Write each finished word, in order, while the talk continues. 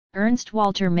Ernst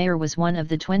Walter Mayr was one of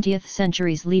the 20th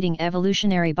century's leading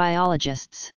evolutionary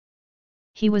biologists.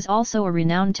 He was also a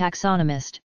renowned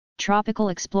taxonomist, tropical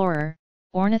explorer,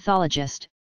 ornithologist,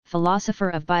 philosopher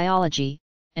of biology,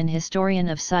 and historian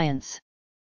of science.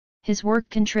 His work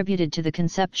contributed to the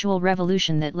conceptual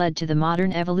revolution that led to the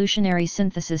modern evolutionary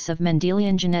synthesis of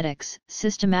Mendelian genetics,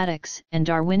 systematics, and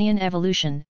Darwinian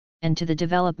evolution, and to the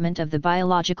development of the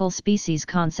biological species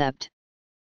concept.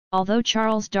 Although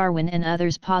Charles Darwin and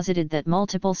others posited that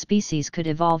multiple species could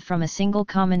evolve from a single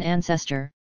common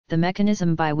ancestor, the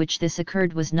mechanism by which this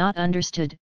occurred was not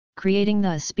understood, creating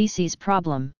the species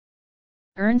problem.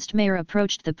 Ernst Mayr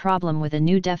approached the problem with a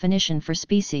new definition for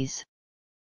species.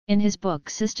 In his book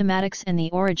Systematics and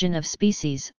the Origin of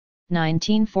Species,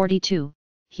 1942,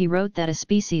 he wrote that a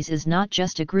species is not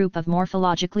just a group of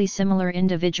morphologically similar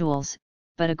individuals,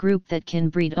 but a group that can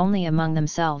breed only among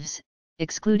themselves,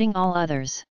 excluding all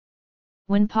others.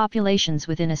 When populations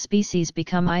within a species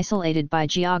become isolated by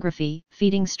geography,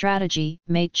 feeding strategy,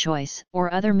 mate choice,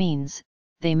 or other means,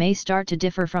 they may start to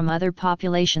differ from other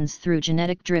populations through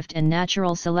genetic drift and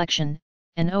natural selection,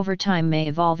 and over time may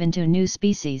evolve into new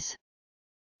species.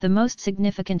 The most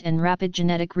significant and rapid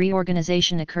genetic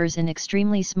reorganization occurs in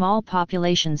extremely small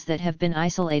populations that have been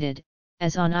isolated,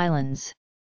 as on islands.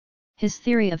 His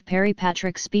theory of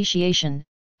peripatric speciation,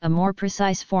 a more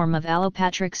precise form of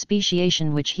allopatric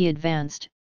speciation which he advanced,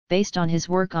 based on his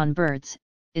work on birds,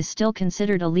 is still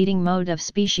considered a leading mode of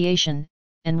speciation,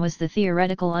 and was the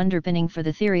theoretical underpinning for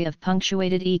the theory of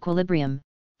punctuated equilibrium,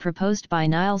 proposed by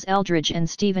Niles Eldredge and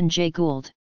Stephen Jay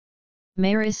Gould.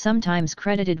 Mayr is sometimes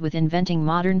credited with inventing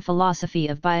modern philosophy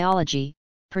of biology,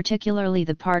 particularly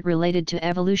the part related to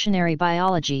evolutionary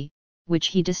biology, which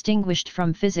he distinguished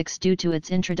from physics due to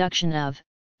its introduction of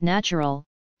natural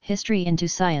history into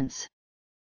science.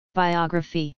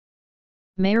 Biography.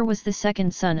 Mayr was the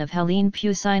second son of Helene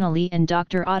Pucinelli and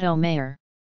Dr. Otto Mayr.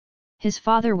 His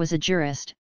father was a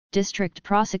jurist, district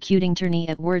prosecuting attorney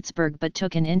at Würzburg, but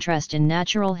took an interest in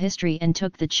natural history and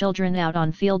took the children out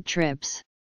on field trips.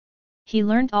 He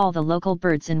learned all the local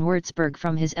birds in Würzburg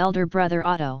from his elder brother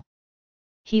Otto.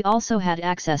 He also had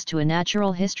access to a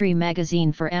natural history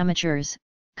magazine for amateurs,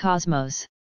 Cosmos.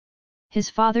 His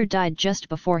father died just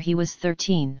before he was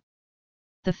 13.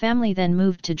 The family then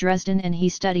moved to Dresden and he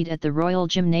studied at the Royal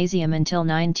Gymnasium until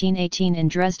 1918 in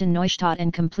Dresden-Neustadt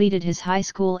and completed his high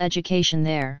school education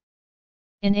there.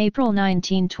 In April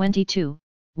 1922,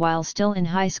 while still in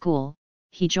high school,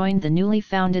 he joined the newly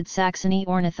founded Saxony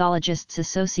Ornithologists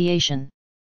Association.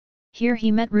 Here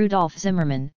he met Rudolf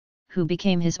Zimmermann, who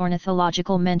became his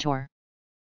ornithological mentor.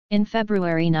 In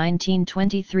February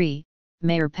 1923,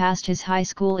 Mayr passed his high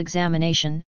school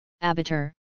examination,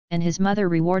 Abitur, and his mother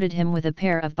rewarded him with a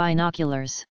pair of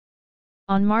binoculars.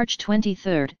 On March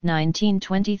 23,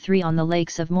 1923 on the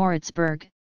lakes of Moritzburg,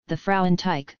 the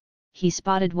Frauenteich, he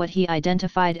spotted what he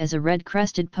identified as a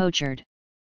red-crested pochard.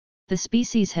 The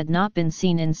species had not been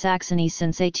seen in Saxony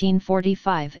since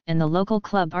 1845 and the local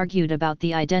club argued about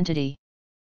the identity.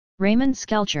 Raymond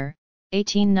Skelcher,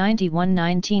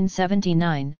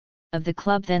 1891–1979, of the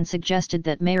club then suggested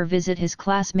that Mayr visit his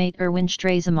classmate Erwin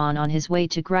Stresemann on his way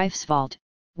to Greifswald,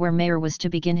 where Mayr was to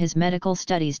begin his medical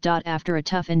studies. After a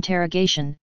tough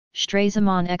interrogation,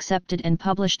 Stresemann accepted and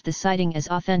published the sighting as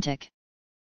authentic.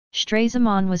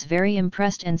 Stresemann was very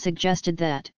impressed and suggested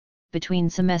that, between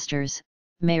semesters,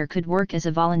 Mayr could work as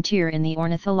a volunteer in the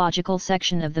ornithological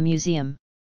section of the museum.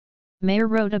 Mayr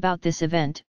wrote about this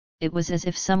event, "It was as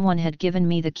if someone had given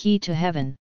me the key to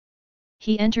heaven."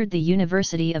 He entered the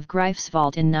University of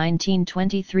Greifswald in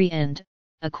 1923 and,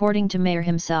 according to Mayr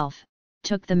himself,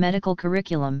 took the medical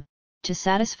curriculum, to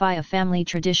satisfy a family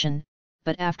tradition,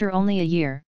 but after only a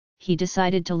year, he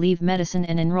decided to leave medicine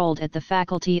and enrolled at the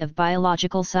Faculty of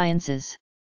Biological Sciences.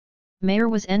 Mayr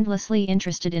was endlessly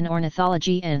interested in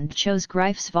ornithology and chose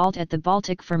Greifswald at the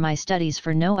Baltic for my studies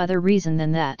for no other reason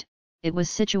than that it was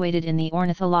situated in the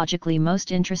ornithologically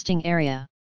most interesting area.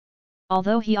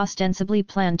 Although he ostensibly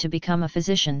planned to become a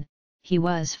physician, he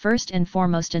was first and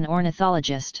foremost an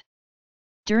ornithologist.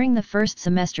 During the first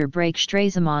semester break,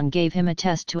 Stresemann gave him a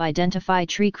test to identify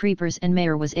tree creepers and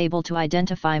Mayr was able to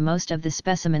identify most of the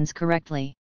specimens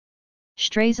correctly.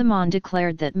 Stresemann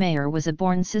declared that Mayr was a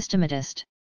born systematist.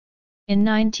 In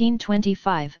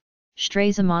 1925,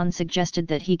 Stresemann suggested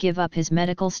that he give up his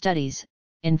medical studies.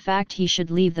 In fact, he should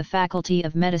leave the Faculty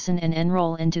of Medicine and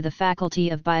enroll into the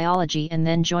Faculty of Biology and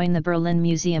then join the Berlin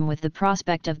Museum with the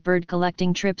prospect of bird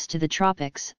collecting trips to the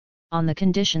tropics, on the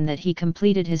condition that he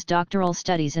completed his doctoral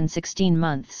studies in 16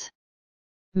 months.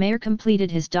 Mayr completed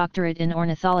his doctorate in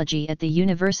ornithology at the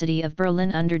University of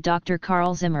Berlin under Dr.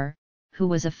 Karl Zimmer, who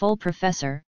was a full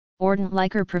professor,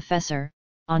 ornithologist professor,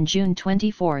 on June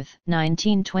 24,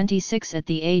 1926 at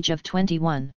the age of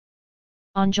 21.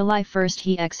 On July 1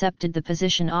 he accepted the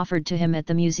position offered to him at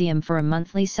the museum for a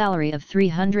monthly salary of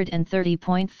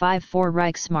 330.54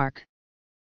 Reichsmark.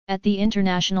 At the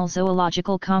International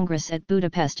Zoological Congress at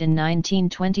Budapest in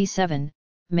 1927,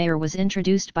 Mayr was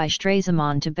introduced by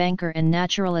Stresemann to banker and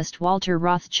naturalist Walter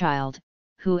Rothschild,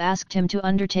 who asked him to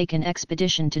undertake an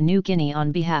expedition to New Guinea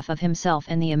on behalf of himself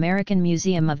and the American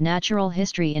Museum of Natural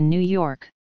History in New York.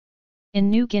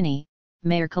 In New Guinea,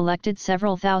 Mayr collected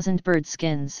several thousand bird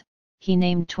skins. He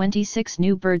named 26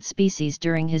 new bird species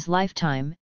during his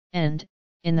lifetime, and,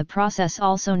 in the process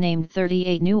also named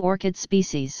 38 new orchid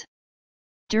species.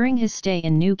 During his stay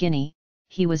in New Guinea,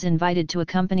 he was invited to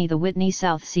accompany the Whitney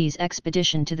South Seas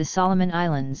expedition to the Solomon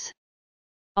Islands.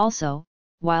 Also,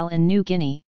 while in New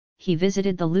Guinea, he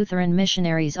visited the Lutheran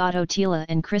missionaries Otto Thiele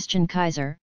and Christian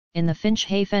Kaiser, in the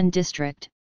Finch-Hafen district.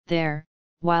 There,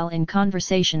 while in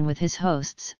conversation with his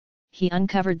hosts, he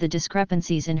uncovered the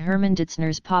discrepancies in Hermann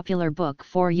Ditzner's popular book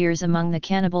 4 Years Among the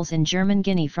Cannibals in German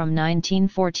Guinea from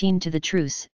 1914 to the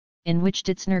Truce, in which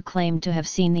Ditzner claimed to have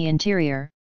seen the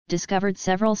interior, discovered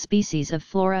several species of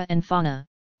flora and fauna,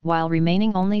 while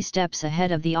remaining only steps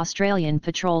ahead of the Australian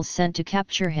patrols sent to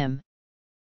capture him.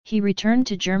 He returned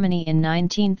to Germany in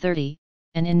 1930,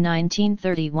 and in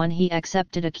 1931 he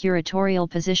accepted a curatorial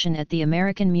position at the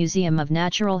American Museum of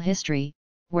Natural History,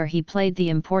 where he played the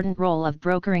important role of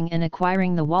brokering and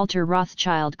acquiring the Walter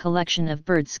Rothschild collection of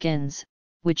bird skins,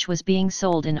 which was being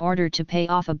sold in order to pay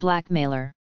off a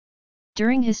blackmailer.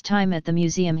 During his time at the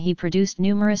museum he produced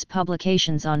numerous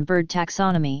publications on bird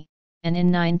taxonomy, and in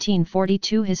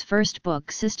 1942 his first book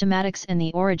Systematics and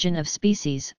the Origin of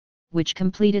Species, which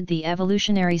completed the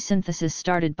evolutionary synthesis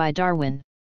started by Darwin.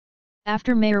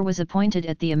 After Mayr was appointed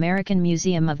at the American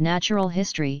Museum of Natural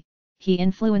History, he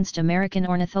influenced American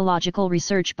ornithological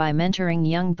research by mentoring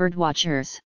young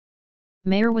birdwatchers.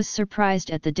 Mayr was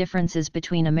surprised at the differences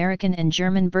between American and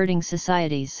German birding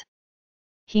societies.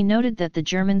 He noted that the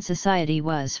German society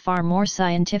was far more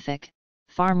scientific,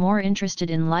 far more interested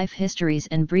in life histories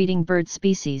and breeding bird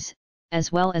species,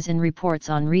 as well as in reports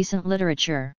on recent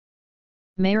literature.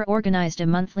 Mayr organized a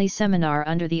monthly seminar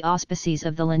under the auspices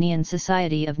of the Linnean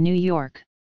Society of New York.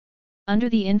 Under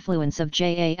the influence of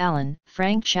J. A. Allen,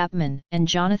 Frank Chapman, and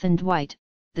Jonathan Dwight,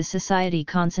 the society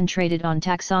concentrated on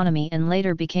taxonomy and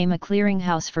later became a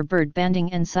clearinghouse for bird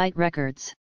banding and site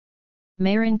records.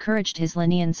 Mayr encouraged his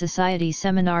Linnean Society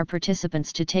seminar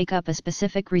participants to take up a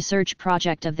specific research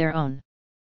project of their own.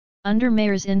 Under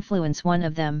Mayr's influence, one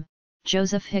of them,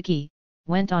 Joseph Hickey,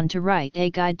 went on to write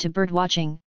A Guide to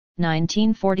Birdwatching,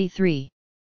 1943.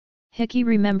 Hickey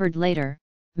remembered later,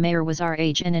 Mayr was our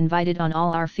age and invited on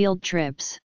all our field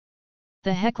trips.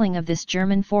 The heckling of this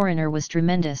German foreigner was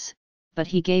tremendous, but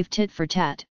he gave tit for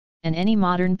tat, and any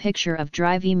modern picture of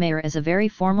Drivey Mayr as a very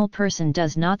formal person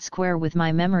does not square with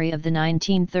my memory of the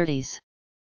 1930s.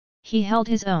 He held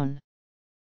his own.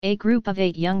 A group of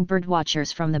 8 young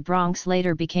birdwatchers from the Bronx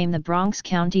later became the Bronx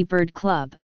County Bird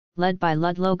Club, led by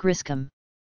Ludlow Griscom.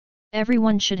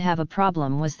 Everyone should have a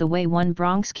problem was the way one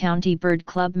Bronx County Bird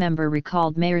Club member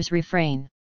recalled Mayr's refrain.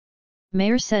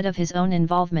 Mayr said of his own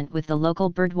involvement with the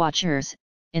local birdwatchers,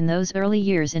 "In those early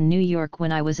years in New York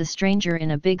when I was a stranger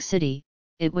in a big city,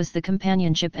 it was the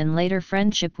companionship and later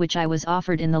friendship which I was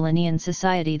offered in the Linnean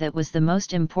Society that was the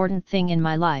most important thing in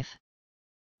my life."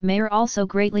 Mayr also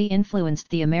greatly influenced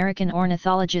the American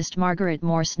ornithologist Margaret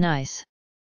Morse Nice.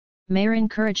 Mayr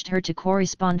encouraged her to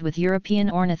correspond with European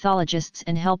ornithologists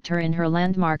and helped her in her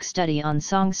landmark study on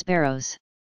song sparrows.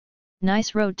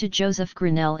 Nice wrote to Joseph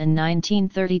Grinnell in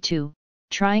 1932,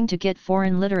 trying to get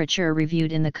foreign literature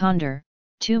reviewed in the Condor.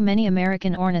 Too many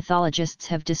American ornithologists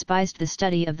have despised the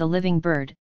study of the living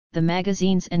bird. The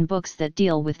magazines and books that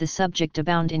deal with the subject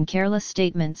abound in careless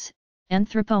statements,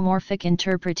 anthropomorphic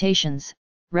interpretations,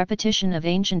 repetition of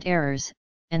ancient errors,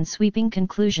 and sweeping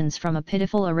conclusions from a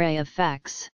pitiful array of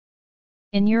facts.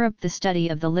 In Europe the study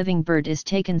of the living bird is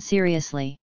taken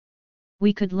seriously.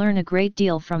 We could learn a great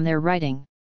deal from their writing.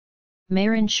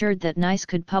 Mayr ensured that Nice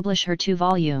could publish her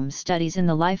 2-volume studies in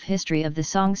the life history of the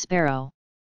song sparrow.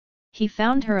 He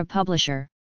found her a publisher,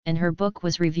 and her book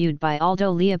was reviewed by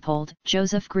Aldo Leopold,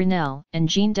 Joseph Grinnell, and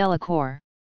Jean Delacour.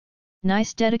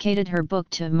 Nice dedicated her book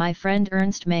to my friend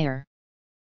Ernst Mayr.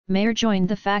 Mayr joined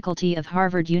the faculty of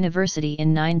Harvard University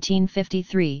in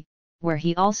 1953, where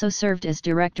he also served as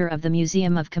director of the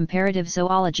Museum of Comparative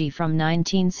Zoology from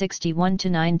 1961 to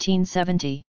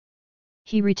 1970.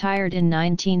 He retired in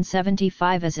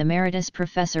 1975 as Emeritus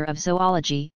Professor of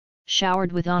Zoology,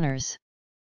 showered with honors.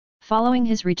 Following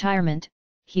his retirement,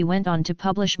 he went on to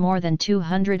publish more than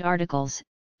 200 articles,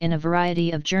 in a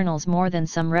variety of journals more than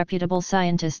some reputable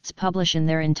scientists publish in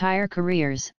their entire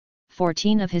careers.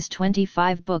 14 of his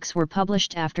 25 books were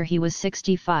published after he was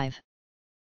 65.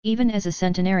 Even as a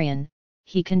centenarian,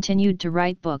 he continued to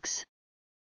write books.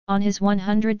 On his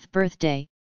 100th birthday,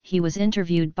 he was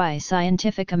interviewed by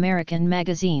Scientific American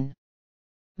magazine.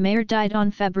 Mayr died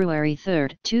on February 3,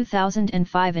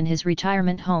 2005 in his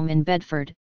retirement home in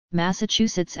Bedford,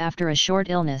 Massachusetts after a short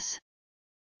illness.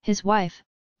 His wife,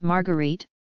 Marguerite,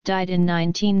 died in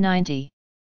 1990.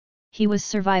 He was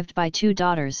survived by 2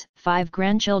 daughters, 5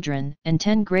 grandchildren, and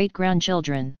 10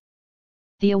 great-grandchildren.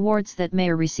 The awards that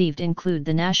Mayr received include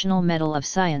the National Medal of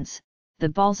Science, the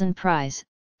Balzan Prize,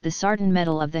 the Sarton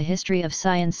Medal of the History of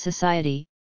Science Society,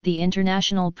 the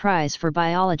International Prize for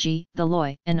Biology, the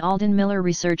Loy and Alden Miller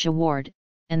Research Award,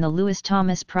 and the Lewis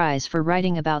Thomas Prize for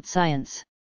Writing About Science.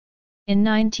 In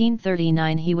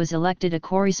 1939 he was elected a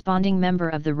corresponding member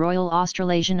of the Royal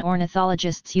Australasian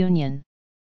Ornithologists' Union.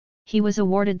 He was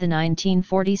awarded the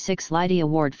 1946 Leidy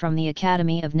Award from the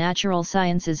Academy of Natural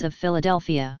Sciences of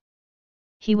Philadelphia.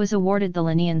 He was awarded the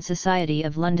Linnean Society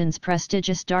of London's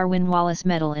prestigious Darwin Wallace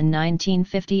Medal in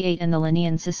 1958 and the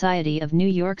Linnean Society of New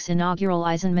York's inaugural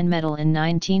Eisenman Medal in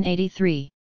 1983.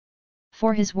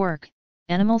 For his work,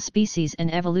 Animal Species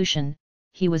and Evolution,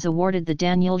 he was awarded the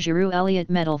Daniel Giroux Elliott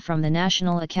Medal from the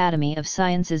National Academy of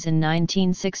Sciences in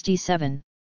 1967.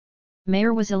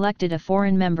 Mayr was elected a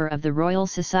foreign member of the Royal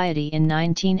Society in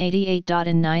 1988.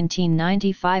 In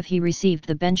 1995 he received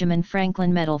the Benjamin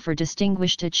Franklin Medal for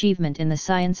Distinguished Achievement in the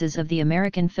Sciences of the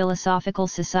American Philosophical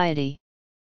Society.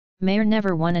 Mayr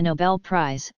never won a Nobel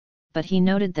Prize, but he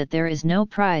noted that there is no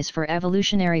prize for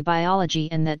evolutionary biology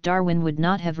and that Darwin would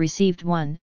not have received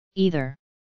one, either.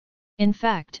 In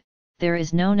fact, there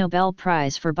is no Nobel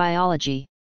Prize for biology.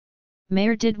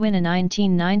 Mayr did win a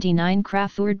 1999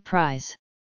 Crafoord Prize.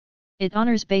 It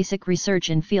honors basic research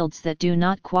in fields that do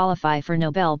not qualify for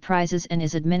Nobel Prizes and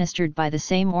is administered by the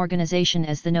same organization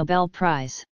as the Nobel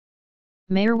Prize.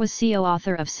 Mayr was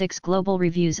co-author of 6 global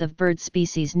reviews of bird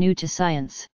species new to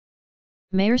science.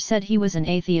 Mayr said he was an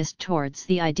atheist towards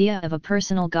the idea of a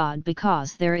personal God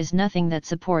because there is nothing that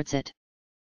supports it.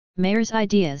 Mayr's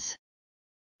ideas.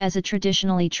 As a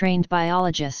traditionally trained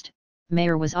biologist,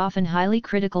 Mayr was often highly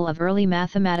critical of early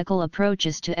mathematical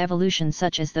approaches to evolution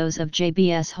such as those of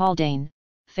J.B.S. Haldane,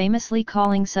 famously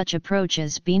calling such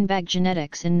approaches beanbag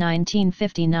genetics in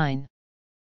 1959.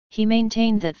 He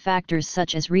maintained that factors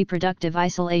such as reproductive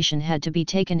isolation had to be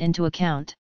taken into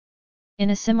account. In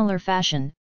a similar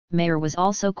fashion, Mayr was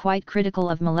also quite critical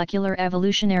of molecular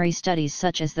evolutionary studies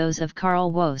such as those of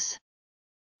Carl Woese.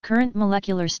 Current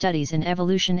molecular studies in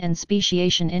evolution and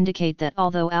speciation indicate that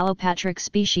although allopatric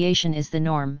speciation is the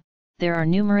norm, there are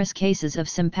numerous cases of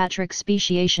sympatric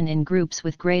speciation in groups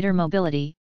with greater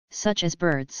mobility, such as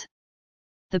birds.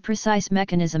 The precise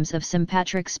mechanisms of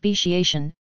sympatric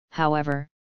speciation, however,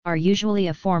 are usually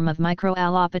a form of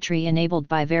microallopatry enabled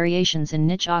by variations in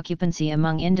niche occupancy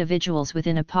among individuals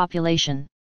within a population.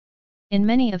 In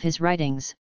many of his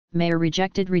writings, Mayr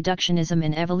rejected reductionism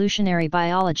in evolutionary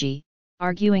biology,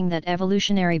 arguing that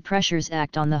evolutionary pressures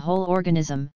act on the whole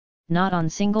organism, not on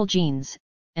single genes,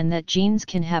 and that genes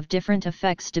can have different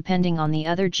effects depending on the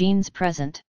other genes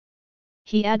present.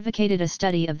 He advocated a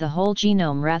study of the whole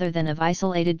genome rather than of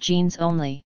isolated genes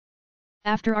only.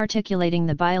 After articulating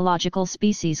the biological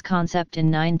species concept in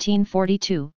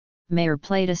 1942, Mayr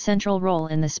played a central role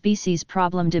in the species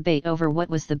problem debate over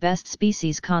what was the best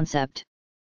species concept.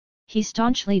 He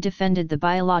staunchly defended the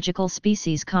biological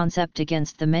species concept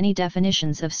against the many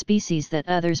definitions of species that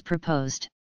others proposed.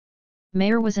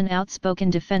 Mayr was an outspoken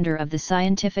defender of the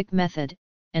scientific method,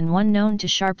 and one known to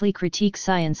sharply critique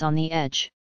science on the edge.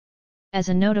 As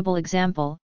a notable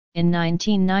example, in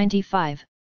 1995,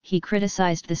 he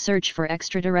criticized the search for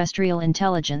extraterrestrial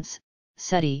intelligence,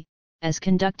 SETI, as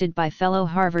conducted by fellow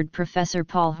Harvard professor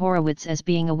Paul Horowitz as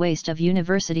being a waste of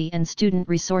university and student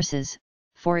resources,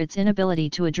 for its inability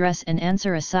to address and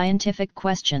answer a scientific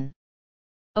question.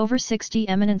 Over 60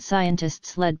 eminent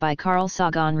scientists led by Carl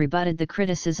Sagan rebutted the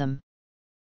criticism.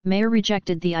 Mayr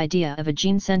rejected the idea of a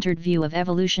gene-centered view of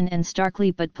evolution and starkly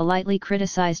but politely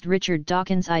criticized Richard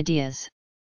Dawkins' ideas.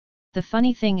 The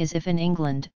funny thing is, if in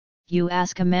England, you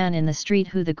ask a man in the street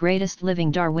who the greatest living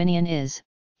Darwinian is,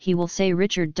 he will say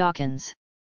Richard Dawkins.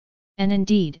 And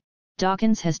indeed,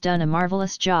 Dawkins has done a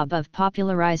marvelous job of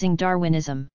popularizing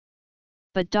Darwinism.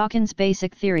 But Dawkins'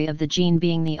 basic theory of the gene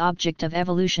being the object of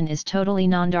evolution is totally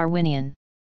non-Darwinian.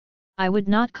 I would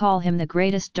not call him the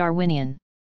greatest Darwinian.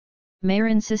 Mayr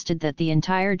insisted that the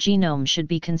entire genome should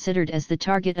be considered as the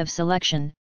target of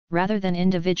selection, Rather than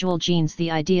individual genes,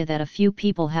 the idea that a few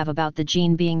people have about the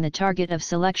gene being the target of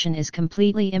selection is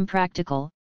completely impractical.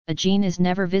 A gene is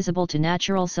never visible to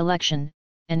natural selection,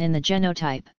 and in the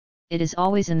genotype, it is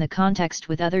always in the context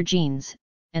with other genes,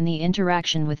 and the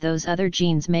interaction with those other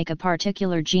genes make a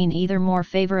particular gene either more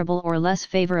favorable or less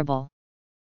favorable.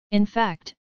 In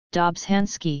fact,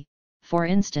 Dobzhansky, for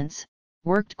instance,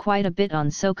 worked quite a bit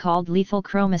on so-called lethal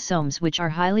chromosomes, which are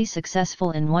highly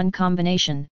successful in one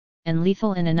combination, and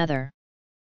lethal in another.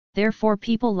 Therefore,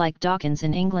 people like Dawkins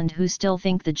in England who still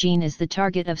think the gene is the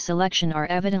target of selection are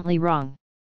evidently wrong.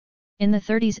 In the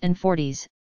 30s and 40s,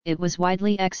 it was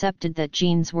widely accepted that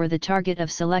genes were the target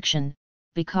of selection,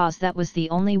 because that was the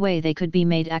only way they could be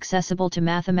made accessible to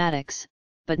mathematics,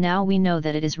 but now we know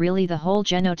that it is really the whole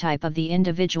genotype of the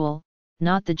individual,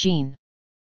 not the gene.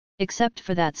 Except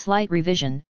for that slight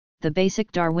revision, the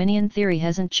basic Darwinian theory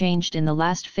hasn't changed in the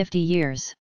last 50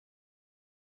 years.